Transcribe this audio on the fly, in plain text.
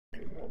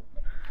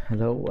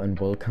Hello and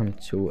welcome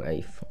to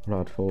a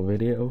Fallout 4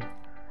 video.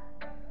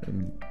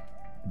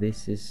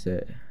 This is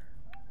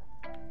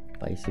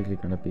basically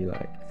gonna be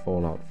like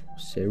Fallout 4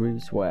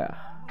 series where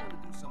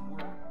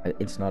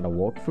it's not a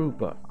walkthrough,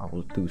 but I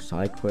will do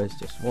side quests,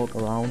 just walk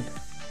around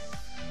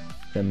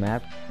the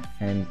map,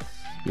 and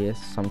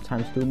yes,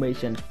 sometimes do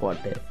missions, but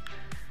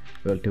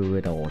we'll do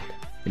it all.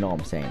 You know what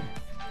I'm saying?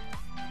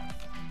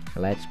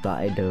 Let's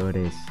do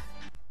this.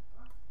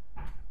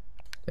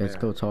 Let's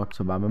go talk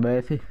to Mama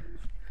Murphy.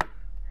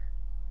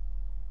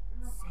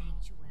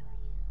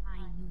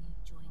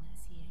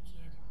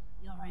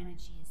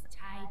 Energy is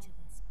tied to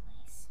this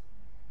place.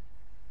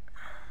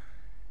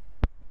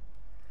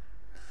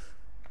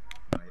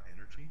 My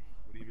energy?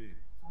 What do you mean?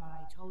 Well,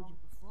 I told you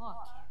before,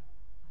 kid.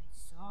 I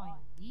saw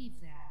you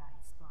leave that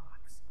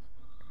icebox.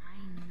 I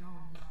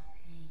know your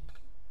pain.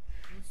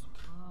 This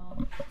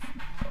world is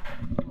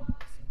not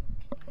yours.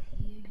 But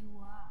here you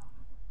are.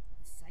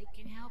 The site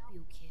can help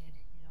you, kid.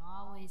 It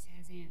always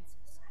has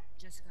answers.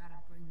 Just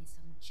gotta bring me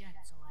some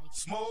jets so I can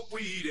smoke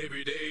weed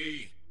every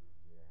day.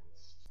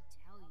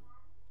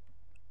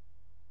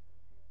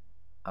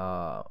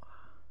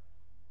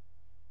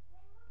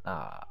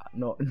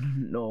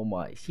 No,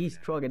 my, she's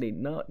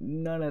struggling. No,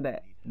 none of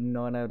that.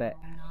 None of that.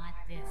 Not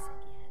this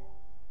again.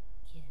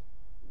 Kid,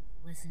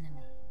 listen to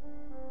me.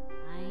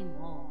 I'm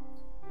old,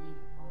 even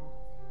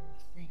older than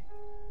you think.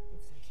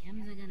 If the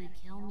chems are gonna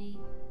kill me,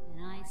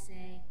 then I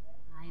say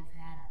I've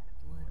had a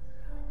good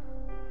run.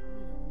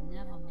 We'd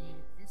have never made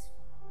it this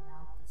far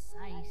without the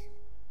site.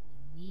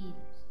 We need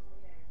it.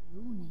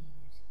 You need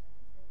it.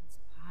 It's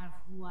part of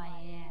who I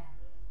am.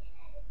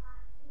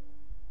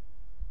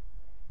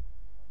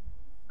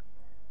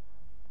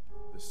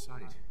 The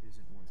site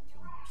isn't worth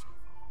killing yourself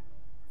over,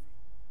 Murphy.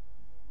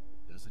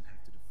 It doesn't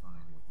have to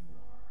define what you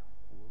are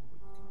or what you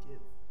can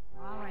give.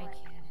 Alright,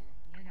 kid.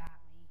 You got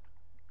me.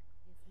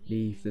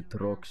 Leave the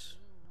drugs.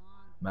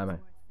 Mama,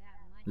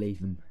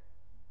 leave them.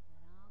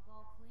 Then I'll go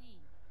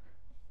clean.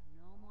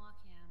 No more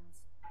chems.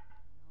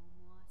 No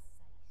more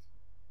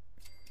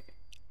sight.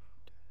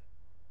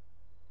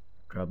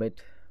 Grab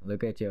it.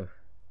 Look at you.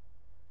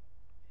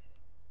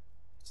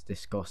 It's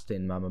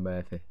disgusting, Mama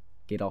Murphy.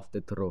 Get off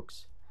the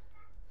drugs.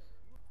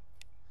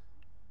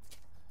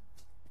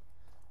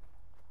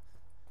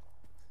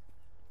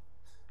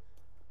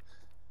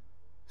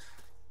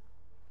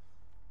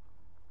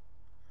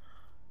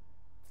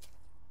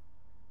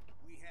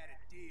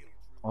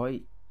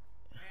 Oi.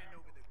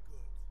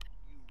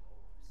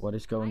 What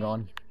is going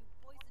on?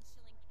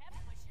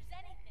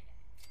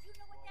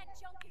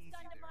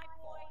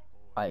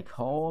 Hey,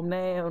 calm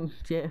down,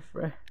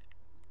 Jeffrey.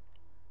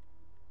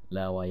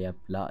 Lower your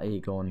bloody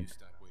gun. You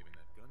stop waving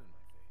that gun in my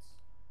face,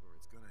 or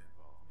it's gonna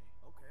involve me.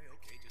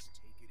 Okay, just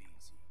take it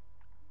easy.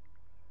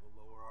 We'll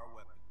lower our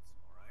weapons,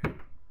 alright?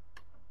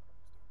 Just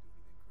don't do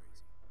anything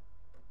crazy.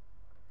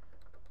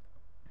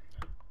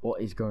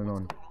 What is going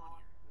on?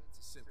 It's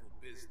a simple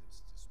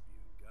business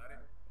dispute, got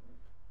it?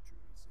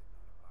 Trudy's sitting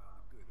on a pile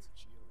of goods that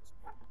she owes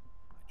me. I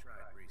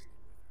tried reasoning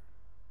with her,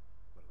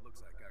 but it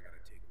looks like I gotta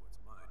take what's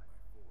mine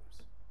by force.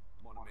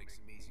 Wanna make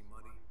some easy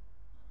money?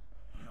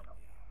 Help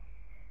me out.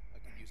 I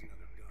could use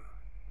another gun.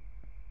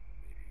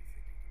 Maybe you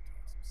think you can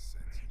talk some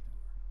sense into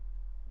her.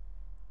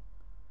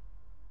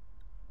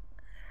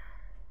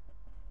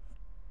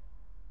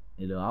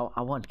 You know,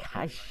 I want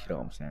cash, you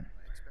know what I'm saying? I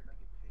expect to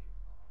get paid.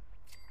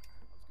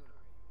 I was gonna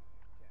pay you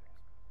in cash.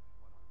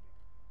 Why don't we make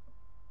it?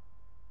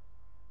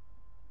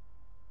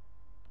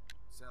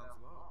 Sounds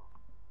low.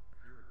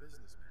 You're a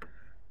businessman,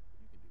 right?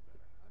 You can do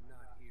better. I'm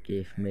not here.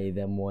 Give me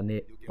the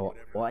money. You'll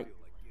get Oh, whatever what? I feel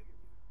like giving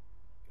you.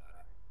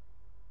 Got it?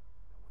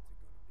 Now what's it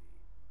gonna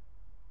be?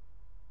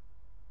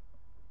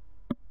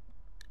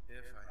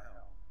 If I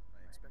help,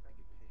 I expect to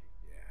get paid.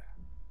 Yeah,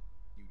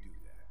 you do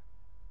that.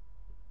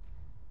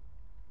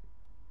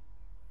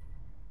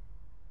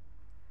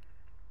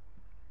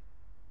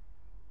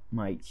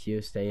 Mate,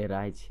 you stay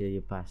right here,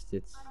 you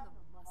bastards. I'm the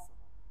muscle,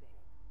 babe.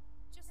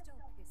 Just don't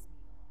piss me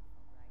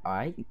off,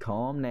 alright? Alright,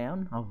 calm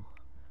down. I'll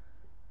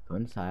go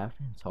inside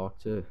and talk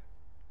to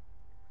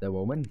the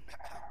woman.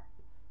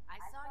 I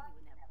saw you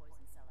in that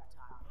poison cellar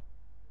talking.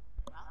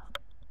 Well,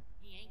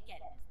 he ain't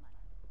getting his money.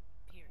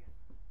 Period.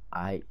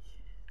 I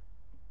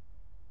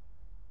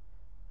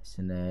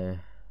listen,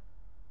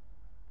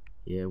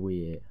 here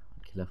we on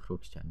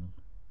Killerfrogs channel.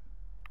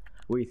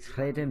 We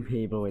threaten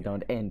people, we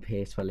don't end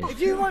peacefully. If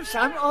you want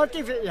some, I'll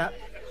give it you.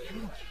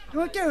 You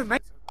want to do it,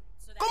 mate?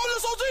 قنبلة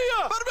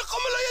صوتية! برمي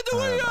قنبلة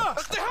يدوية!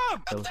 اقتحام!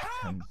 Those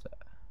times,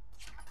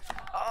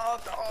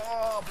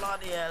 oh,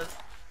 bloody hell.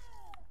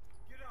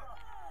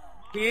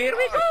 Here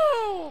we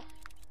go!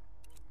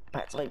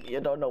 Patrick, you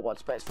don't know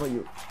what's best for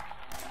you.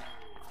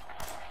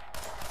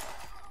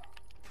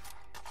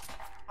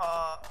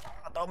 I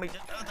don't mean to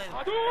do this.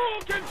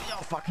 You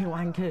fucking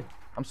wanker.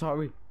 I'm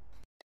sorry.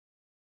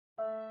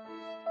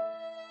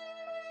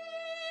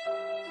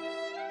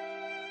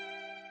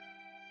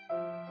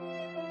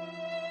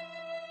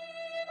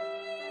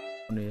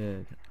 Yeah,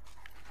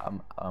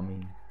 I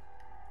mean,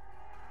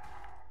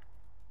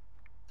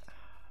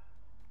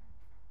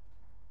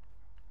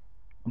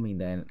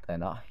 mean, they're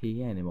not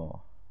here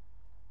anymore.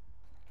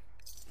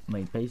 I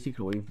mean,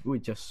 basically, we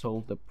just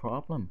solved the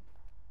problem.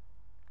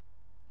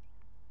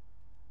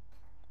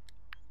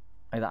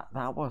 And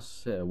that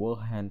was well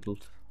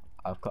handled,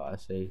 I've gotta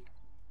say.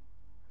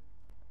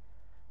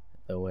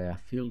 The way I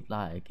feel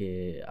like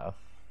I've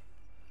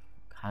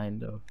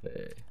kind of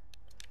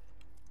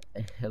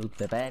helped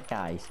the bad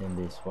guys in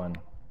this one,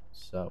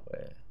 so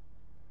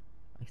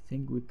I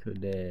think we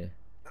could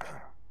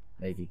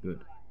make it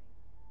good.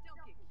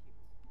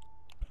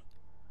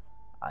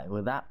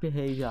 With that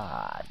behavior,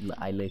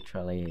 I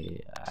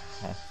literally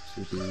have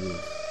to do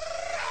this.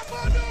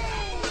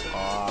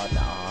 Oh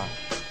no,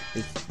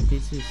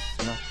 this is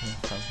not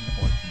something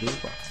I want to do,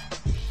 but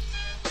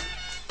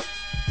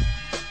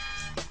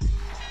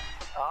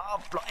oh,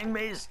 flying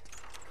mist!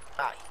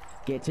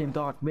 Get him,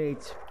 dog,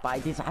 mate!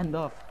 Bite his hand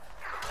off!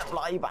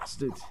 Fly,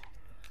 bastard!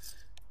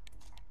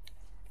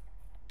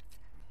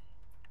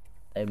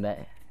 Damn,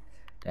 that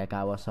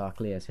guy was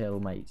ugly as hell,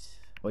 mate.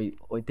 We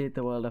did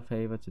the world a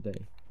favor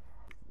today.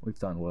 We've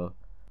done well.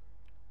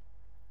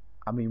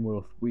 I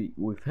mean,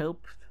 we've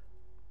helped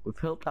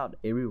out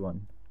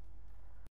everyone.